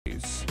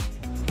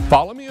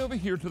Follow me over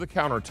here to the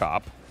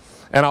countertop,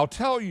 and I'll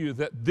tell you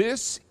that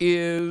this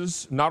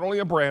is not only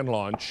a brand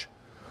launch,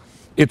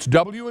 it's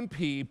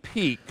W&P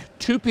Peak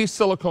two-piece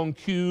silicone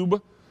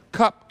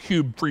cup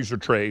cube freezer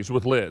trays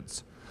with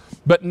lids.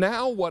 But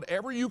now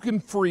whatever you can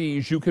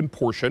freeze, you can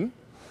portion.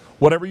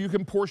 Whatever you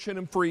can portion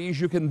and freeze,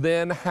 you can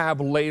then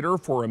have later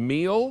for a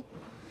meal.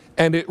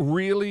 And it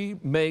really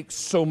makes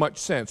so much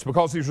sense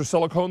because these are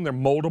silicone, they're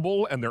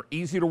moldable, and they're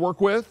easy to work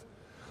with.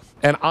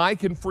 And I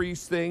can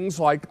freeze things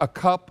like a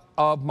cup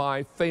of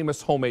my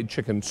famous homemade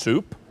chicken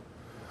soup.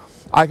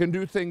 I can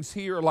do things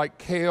here like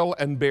kale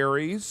and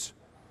berries.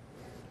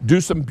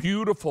 Do some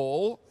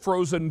beautiful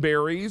frozen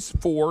berries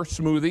for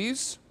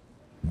smoothies.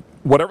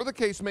 Whatever the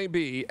case may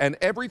be, and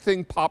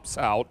everything pops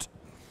out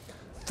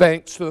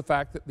thanks to the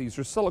fact that these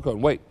are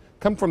silicone. Wait,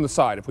 come from the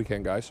side if we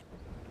can, guys.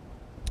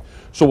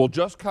 So we'll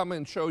just come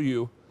and show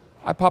you.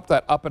 I pop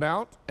that up and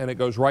out, and it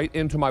goes right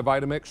into my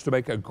Vitamix to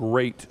make a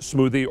great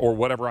smoothie or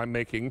whatever I'm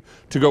making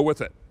to go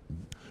with it.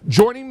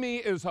 Joining me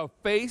is a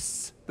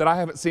face that I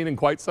haven't seen in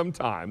quite some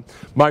time.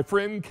 My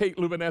friend Kate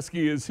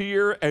Lubineski is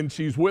here, and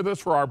she's with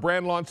us for our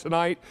brand launch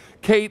tonight.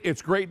 Kate,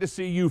 it's great to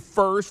see you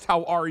first.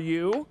 How are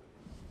you?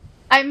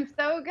 I'm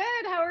so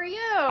good. How are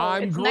you?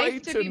 I'm great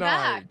nice to tonight. Be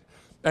back.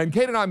 And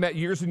Kate and I met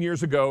years and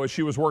years ago as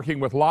she was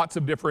working with lots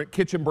of different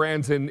kitchen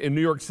brands in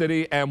New York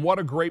City. And what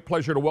a great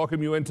pleasure to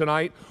welcome you in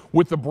tonight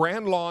with the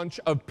brand launch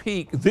of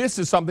Peak. This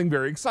is something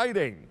very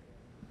exciting.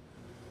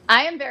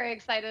 I am very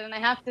excited. And I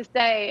have to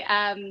say,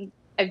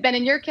 I've been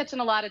in your kitchen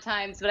a lot of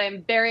times, but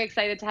I'm very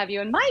excited to have you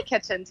in my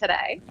kitchen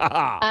today.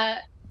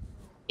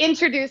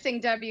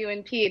 Introducing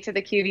W&P to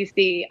the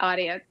QVC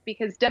audience,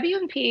 because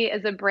W&P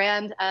is a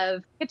brand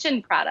of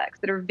kitchen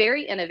products that are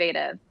very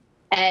innovative.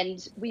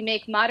 And we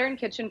make modern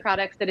kitchen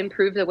products that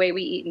improve the way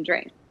we eat and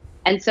drink.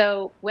 And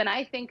so when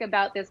I think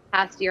about this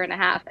past year and a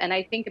half, and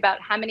I think about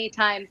how many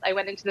times I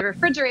went into the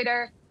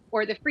refrigerator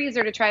or the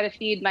freezer to try to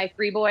feed my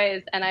 3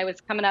 boys, and I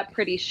was coming up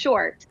pretty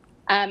short,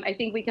 I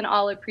think we can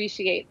all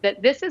appreciate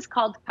that this is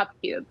called Cup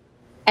Cube.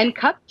 And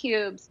Cup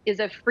Cubes is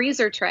a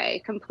freezer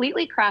tray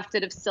completely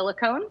crafted of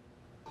silicone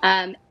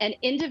and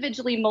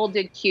individually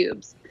molded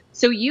cubes.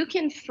 So you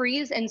can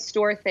freeze and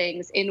store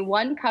things in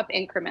 1 cup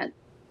increments,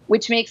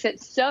 which makes it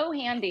so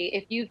handy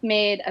if you've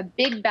made a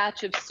big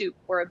batch of soup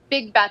or a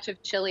big batch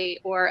of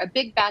chili or a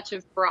big batch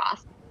of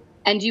broth,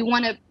 and you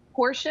want to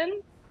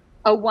portion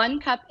a 1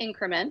 cup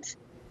increment,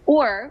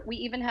 or we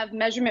even have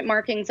measurement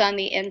markings on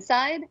the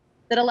inside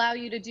that allow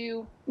you to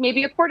do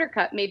maybe a 1/4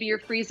 cup. Maybe you're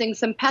freezing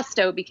some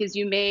pesto because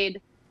you made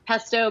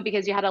pesto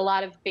because you had a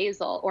lot of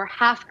basil, or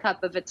 1/2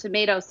 cup of a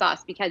tomato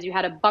sauce because you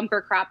had a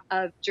bumper crop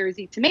of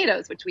Jersey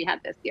tomatoes, which we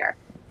had this year.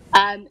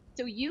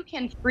 So you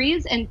can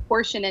freeze and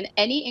portion in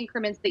any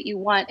increments that you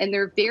want, and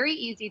they're very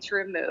easy to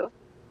remove.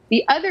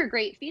 The other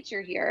great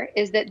feature here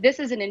is that this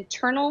is an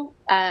internal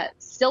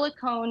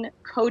silicone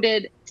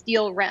coated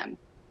steel rim,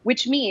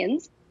 which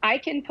means I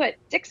can put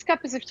 6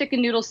 cups of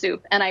chicken noodle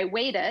soup and I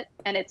weight it,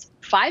 and it's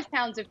 5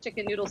 pounds of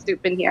chicken noodle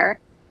soup in here,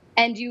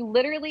 and you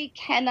literally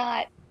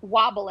cannot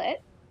wobble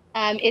it.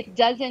 It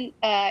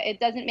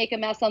doesn't make a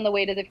mess on the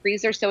way to the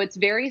freezer, so it's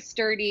very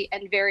sturdy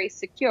and very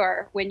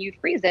secure when you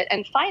freeze it.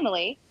 And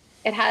finally,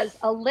 it has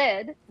a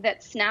lid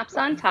that snaps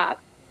on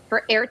top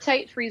for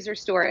airtight freezer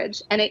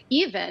storage. And it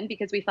even,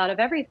 because we thought of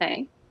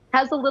everything,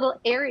 has a little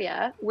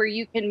area where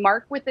you can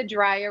mark with a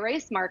dry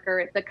erase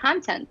marker the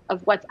content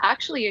of what's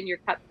actually in your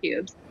cup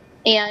cubes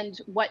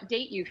and what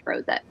date you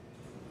froze it.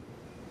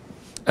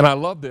 And I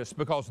love this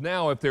because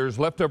now if there's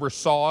leftover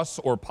sauce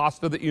or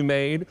pasta that you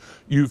made,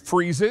 you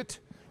freeze it.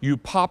 You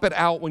pop it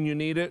out when you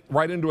need it,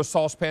 right into a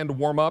saucepan to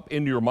warm up,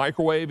 into your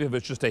microwave if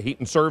it's just a heat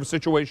and serve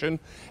situation.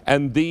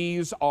 And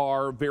these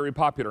are very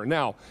popular.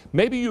 Now,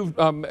 maybe you've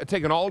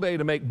taken all day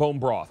to make bone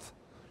broth.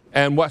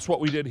 And that's what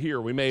we did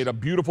here. We made a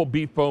beautiful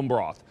beef bone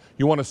broth.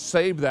 You want to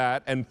save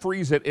that and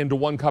freeze it into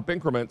 1 cup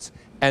increments.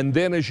 And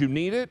then as you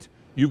need it,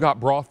 you got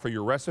broth for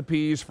your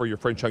recipes, for your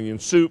French onion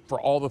soup, for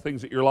all the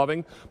things that you're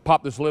loving.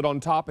 Pop this lid on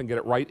top and get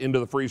it right into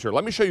the freezer.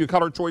 Let me show you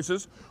color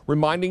choices,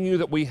 reminding you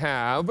that we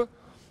have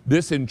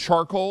this in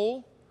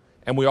charcoal,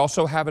 and we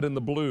also have it in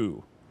the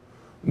blue.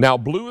 Now,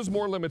 blue is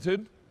more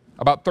limited,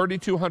 about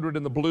 3,200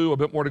 in the blue, a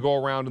bit more to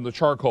go around in the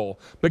charcoal.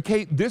 But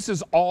Kate, this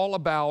is all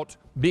about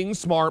being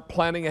smart,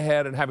 planning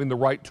ahead, and having the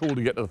right tool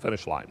to get to the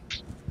finish line.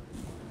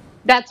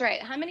 That's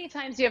right. How many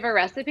times do you have a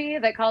recipe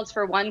that calls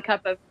for 1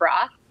 cup of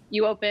broth?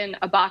 You open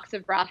a box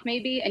of broth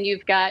maybe, and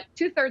you've got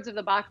 2/3 of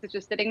the box that's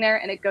just sitting there,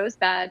 and it goes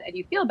bad, and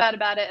you feel bad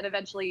about it, and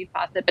eventually you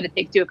toss it, but it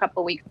takes you a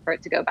couple of weeks for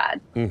it to go bad.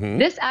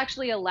 This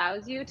actually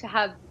allows you to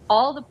have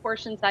all the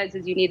portion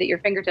sizes you need at your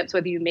fingertips,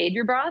 whether you made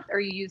your broth or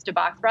you used a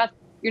box broth.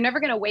 You're never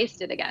going to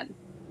waste it again.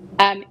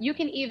 You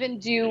can even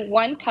do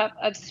 1 cup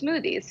of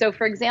smoothies. So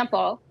for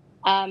example,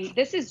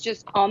 this is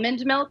just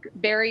almond milk,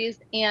 berries,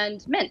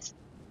 and mint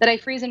that I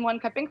freeze in 1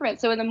 cup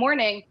increments. So in the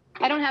morning,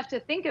 I don't have to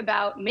think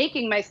about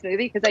making my smoothie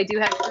because I do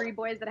have 3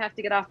 boys that have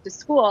to get off to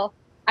school.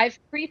 I've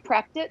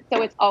pre-prepped it,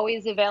 so it's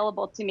always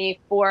available to me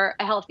for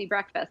a healthy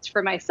breakfast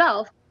for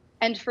myself.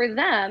 And for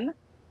them,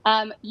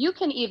 you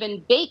can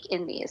even bake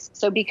in these.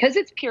 So because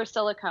it's pure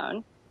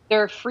silicone,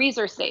 They're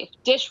freezer safe,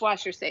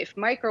 dishwasher safe,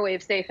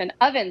 microwave safe, and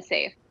oven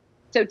safe.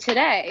 So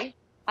today,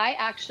 I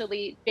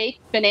actually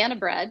baked banana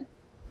bread,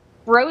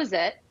 froze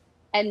it,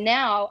 and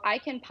now I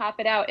can pop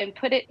it out and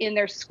put it in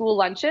their school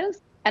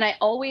lunches. And I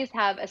always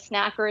have a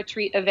snack or a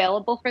treat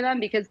available for them,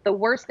 because the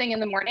worst thing in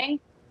the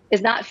morning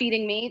is not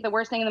feeding me. The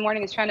worst thing in the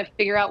morning is trying to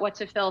figure out what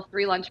to fill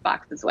 3 lunch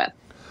boxes with.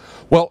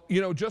 Well,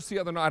 you know, just the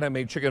other night I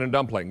made chicken and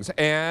dumplings,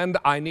 and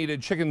I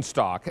needed chicken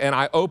stock, and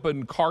I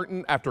opened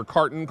carton after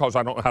carton because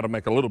I don't know how to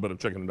make a little bit of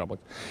chicken and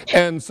dumplings.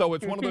 And so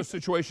it's one of those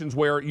situations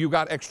where you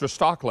got extra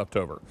stock left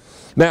over.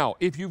 Now,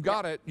 if you've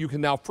got it, you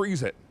can now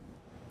freeze it,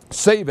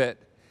 save it,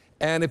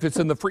 and if it's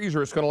in the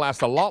freezer, it's going to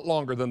last a lot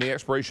longer than the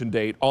expiration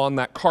date on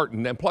that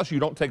carton. And plus, you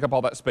don't take up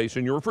all that space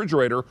in your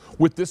refrigerator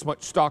with this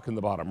much stock in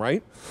the bottom,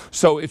 right?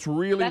 So it's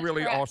really,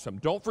 really awesome.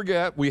 Don't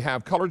forget, we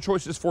have color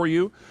choices for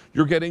you.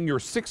 You're getting your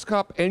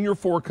 6-cup and your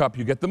 4-cup.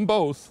 You get them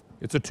both.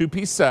 It's a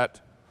 2-piece set,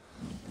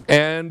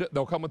 and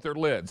they'll come with their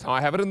lids. Now,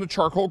 I have it in the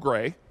charcoal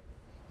gray,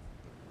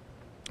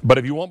 but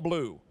if you want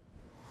blue,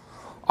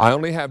 I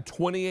only have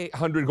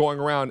 2,800 going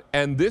around,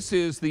 and this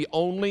is the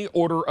only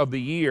order of the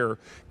year.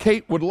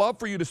 Kate, would love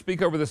for you to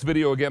speak over this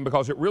video again,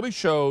 because it really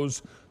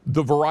shows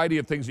the variety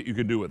of things that you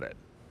can do with it.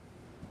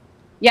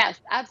 Yes,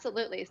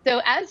 absolutely.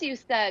 So as you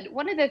said,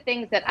 one of the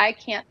things that I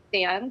can't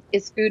stand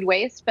is food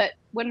waste. But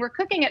when we're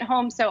cooking at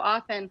home so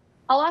often,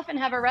 I'll often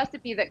have a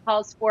recipe that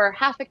calls for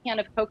half a can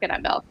of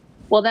coconut milk.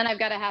 Well, then I've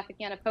got a half a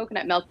can of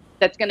coconut milk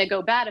that's going to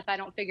go bad if I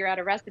don't figure out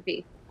a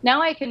recipe. Now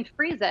I can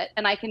freeze it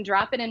and I can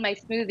drop it in my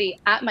smoothie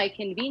at my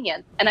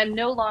convenience. And I'm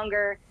no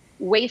longer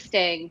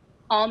wasting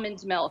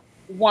almond milk,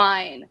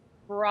 wine,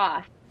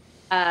 broth,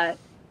 oat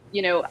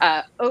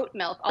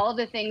milk, all of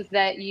the things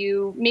that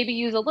you maybe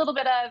use a little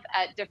bit of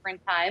at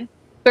different times.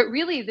 But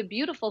really, the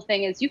beautiful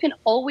thing is you can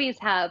always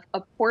have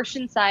a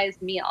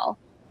portion-sized meal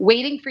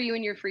waiting for you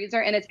in your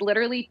freezer, and it's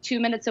literally 2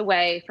 minutes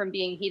away from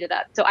being heated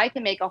up. So I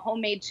can make a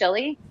homemade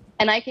chili,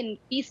 and I can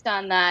feast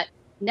on that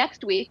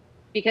next week,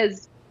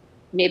 because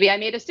maybe I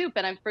made a soup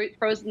and I'm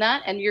frozen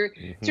that, and you're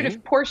sort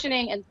of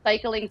portioning and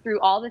cycling through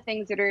all the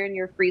things that are in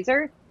your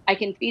freezer. I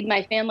can feed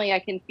my family, I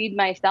can feed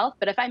myself,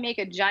 but if I make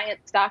a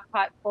giant stock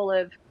pot full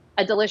of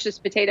a delicious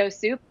potato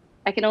soup,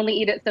 I can only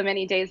eat it so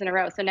many days in a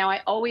row. So now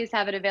I always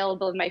have it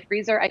available in my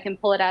freezer. I can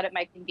pull it out at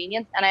my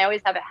convenience, and I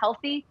always have a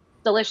healthy,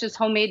 delicious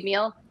homemade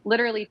meal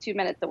literally 2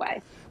 minutes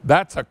away.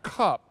 That's a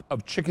cup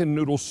of chicken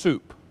noodle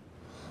soup.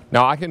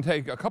 Now I can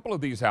take a couple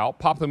of these out,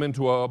 pop them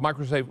into a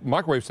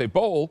microwave-safe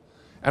bowl,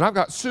 and I've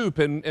got soup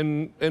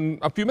in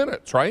a few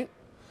minutes, right?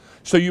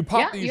 So you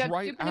pop these you have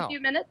right soup in out. a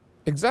few minutes.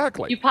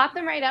 Exactly. You pop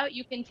them right out.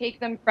 You can take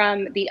them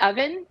from the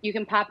oven. You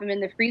can pop them in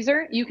the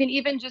freezer. You can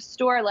even just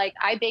store, like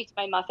I baked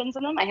my muffins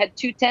in them. I had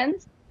 2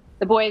 tins.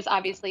 The boys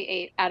obviously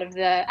ate out of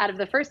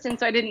the first tin,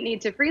 so I didn't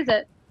need to freeze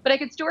it. But I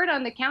could store it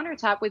on the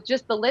countertop with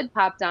just the lid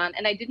popped on,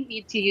 and I didn't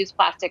need to use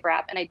plastic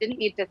wrap, and I didn't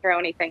need to throw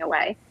anything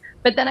away.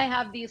 But then I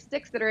have these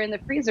sticks that are in the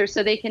freezer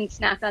so they can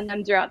snack on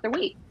them throughout the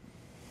week.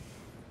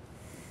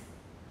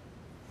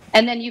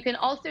 And then you can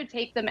also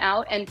take them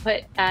out and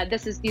put,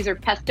 these are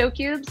pesto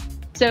cubes.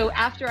 So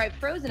after I've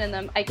frozen in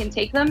them, I can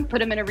take them, put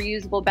them in a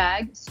reusable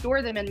bag,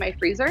 store them in my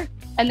freezer,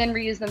 and then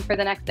reuse them for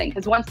the next thing.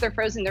 Because once they're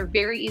frozen, they're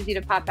very easy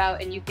to pop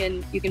out, and you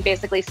can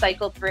basically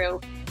cycle through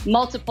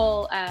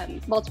multiple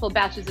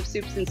batches of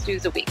soups and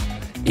stews a week.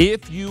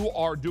 If you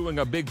are doing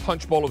a big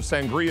punch bowl of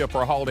sangria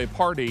for a holiday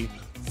party,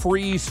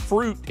 freeze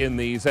fruit in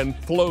these and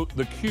float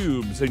the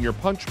cubes in your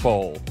punch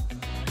bowl.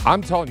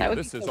 I'm telling you,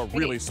 this is a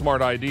really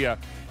smart idea.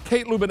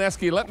 Kate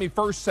Lubineski, let me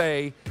first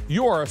say,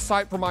 you are a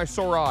sight for my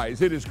sore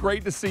eyes. It is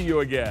great to see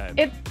you again.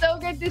 It's so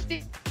good to see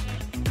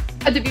you.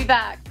 Good to be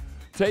back.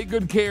 Take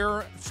good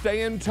care,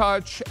 stay in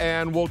touch,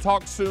 and we'll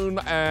talk soon.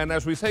 And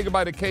as we say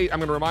goodbye to Kate, I'm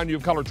going to remind you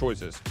of color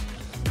choices.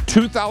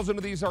 2,000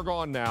 of these are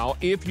gone now.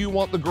 If you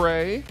want the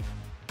gray,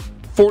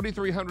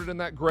 4,300 in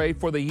that gray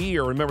for the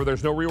year. Remember,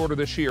 there's no reorder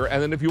this year.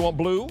 And then if you want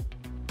blue,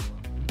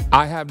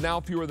 I have now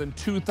fewer than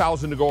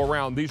 2,000 to go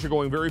around. These are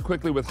going very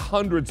quickly with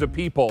hundreds of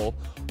people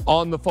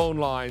on the phone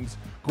lines.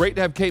 Great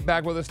to have Kate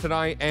back with us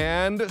tonight,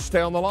 and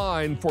stay on the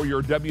line for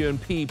your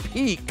W&P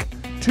Peak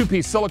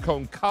 2-piece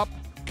silicone cup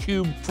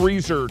cube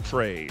freezer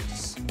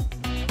trays.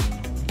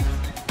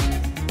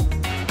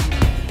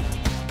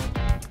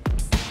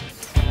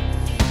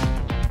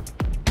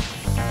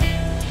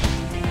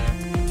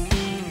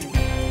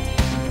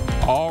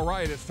 All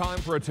right, it's time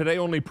for a today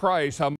only price.